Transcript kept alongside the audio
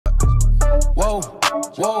whoa,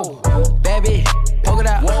 whoa, baby, poke it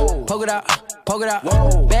out, poke it out, poke it out,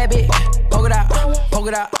 baby, poke it out, poke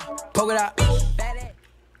it out, poke it out.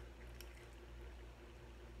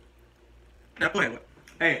 Wait.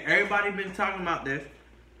 Hey, everybody been talking about this.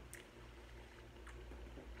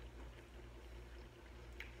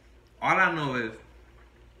 All I know is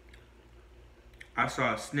I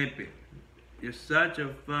saw a snippet. You're such a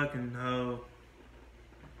fucking hoe.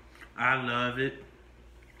 I love it.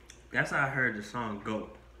 That's how I heard the song go.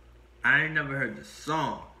 I ain't never heard the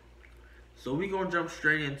song. So we gonna jump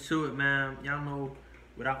straight into it, man. Y'all know,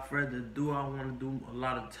 without further ado, I wanna do a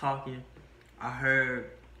lot of talking. I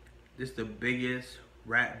heard this the biggest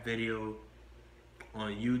rap video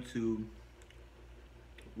on YouTube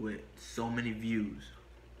with so many views.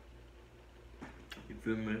 You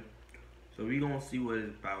feel me? So we gonna see what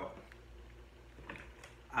it's about.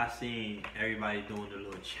 I seen everybody doing the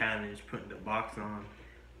little challenge, putting the box on,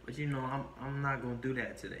 but you know I'm not gonna do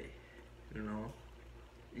that today. You know,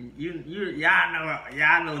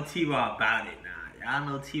 y'all know T-Y about it now. Y'all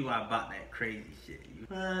know T-Y about that crazy shit.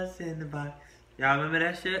 What's in the box? Y'all remember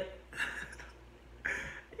that shit?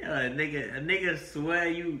 Yeah, a nigga swear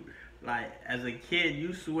you, like, as a kid,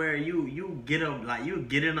 you swear you get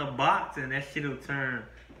in a box and that shit'll turn,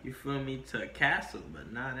 you feel me, to a castle.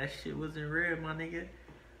 But nah, that shit wasn't real, my nigga.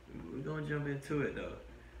 We gonna jump into it though.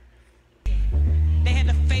 They had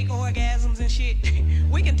the fake orgasms and shit.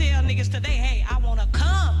 We can tell niggas today, hey, I wanna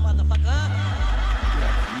come, motherfucker.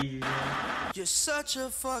 You're such a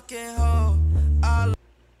fucking hoe. I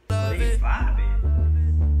love it.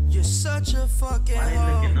 You're such a fucking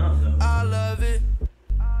hoe. I love it.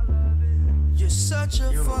 You're such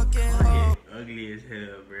a fucking hoe. Ugly as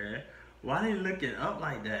hell, bruh. Why they looking up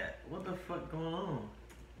like that? What the fuck going on?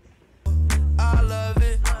 I love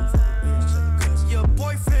it. Your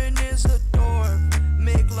boyfriend is a dork.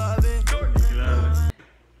 Make loving.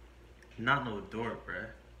 Not no dork,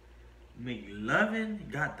 bruh.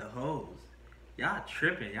 McLovin got the hoes. Y'all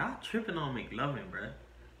tripping. Y'all tripping on McLovin, bruh.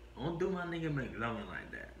 Don't do my nigga McLovin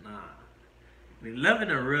like that. Nah. McLovin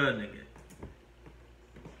a real nigga.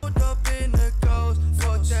 Up in the ghost.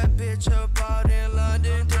 Fuck that bitch up out in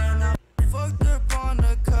London. Then I fucked up on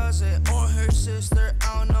a cousin or her sister.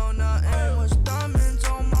 I don't know nothing. Was diamonds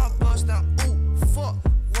on my bust now. Ooh, fuck.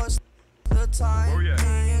 What's the time?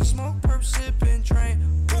 Me and smoke, perp, sipping, drain.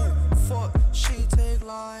 Ooh, fuck. She take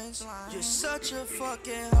lines. You're such a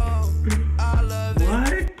fucking hoe. I love it.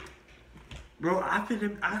 What? Bro, I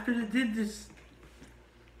could've did this.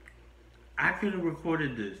 I could've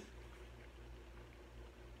recorded this.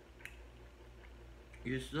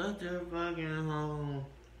 You're such a fucking hoe.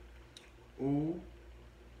 Ooh.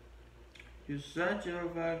 You're such a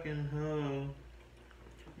fucking hoe.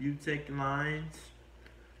 You take lines.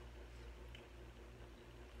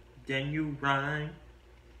 Then you rhyme.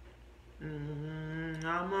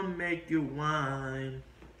 I'ma make you whine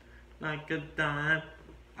like a dime.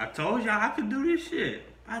 I told y'all I could do this shit.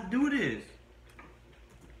 I do this.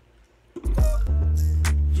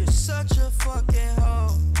 You're such a fucking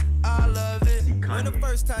hoe. I love it. When the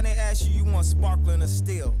first time they asked you, you want sparkling or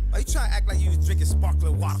still? Or you try to act like you was drinking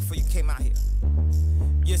sparkling water before you came out here?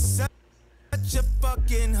 You're such a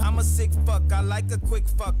fucking, I'm a sick fuck. I like a quick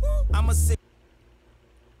fuck. I'm a sick.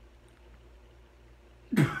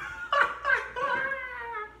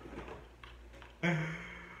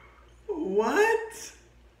 What?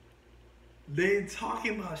 They ain't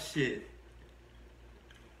talking about shit.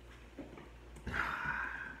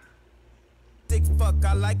 Sick fuck,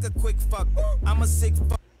 I like a quick fuck. I'm a sick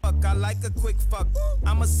fuck, I like a quick fuck.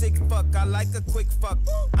 I'm a sick fuck, I like a quick fuck.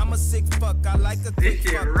 I'm a sick fuck, I like a quick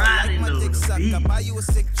fuck. I like my dick sucked. I buy you a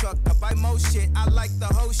sick truck. I buy more shit. I like the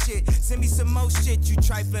whole shit. Send me some more shit, you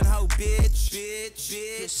trifling hoe, bitch.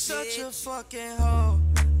 You're such a fucking hoe.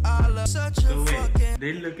 I love such a fucking.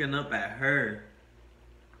 They looking up at her.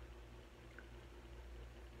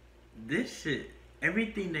 This shit,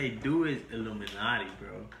 everything they do is Illuminati,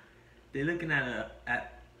 bro. They looking at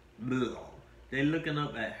they looking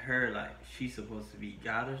up at her like she's supposed to be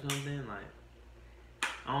God or something. Like,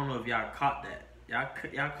 I don't know if y'all caught that.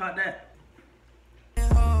 Y'all caught that?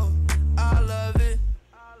 I love it.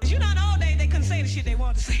 You know, the old days they couldn't say the shit they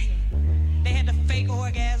wanted to say. They had the fake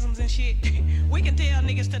orgasms and shit. We can tell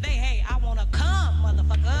niggas today, hey, I wanna come,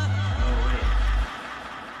 motherfucker. Oh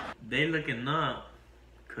wait. They looking up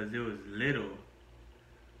cause it was little.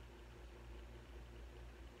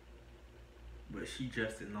 But she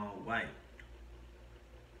dressed in all white.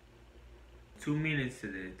 Two meanings to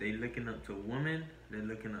this. They looking up to women, they're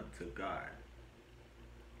looking up to God.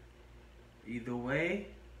 Either way,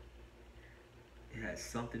 it has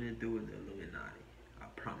something to do with the Illuminati. I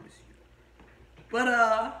promise you. But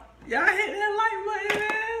y'all hit that like button,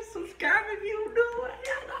 man. Subscribe if you do it.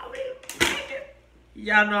 Y'all know how we get it.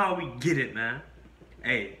 Y'all know how we get it, man.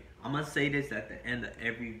 Hey, I'm gonna say this at the end of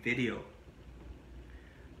every video.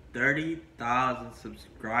 30,000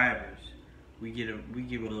 subscribers. We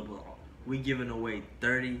giving away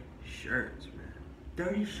 30 shirts, man.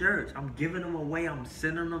 30 shirts. I'm giving them away. I'm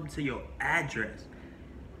sending them to your address.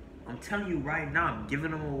 I'm telling you right now, I'm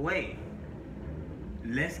giving them away.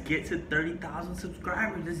 Let's get to 30,000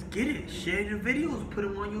 subscribers. Let's get it. Share your videos. Put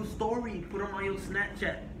them on your story. Put them on your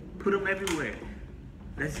Snapchat. Put them everywhere.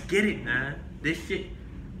 Let's get it, man. This shit,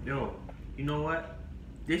 yo, you know what?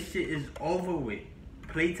 This shit is over with.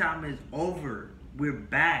 Playtime is over. We're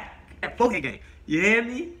back. Poke game. You hear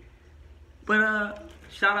me? But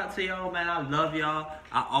shout out to y'all, man. I love y'all.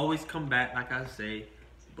 I always come back, like I say.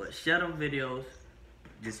 But share them videos.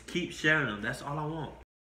 Just keep sharing them. That's all I want.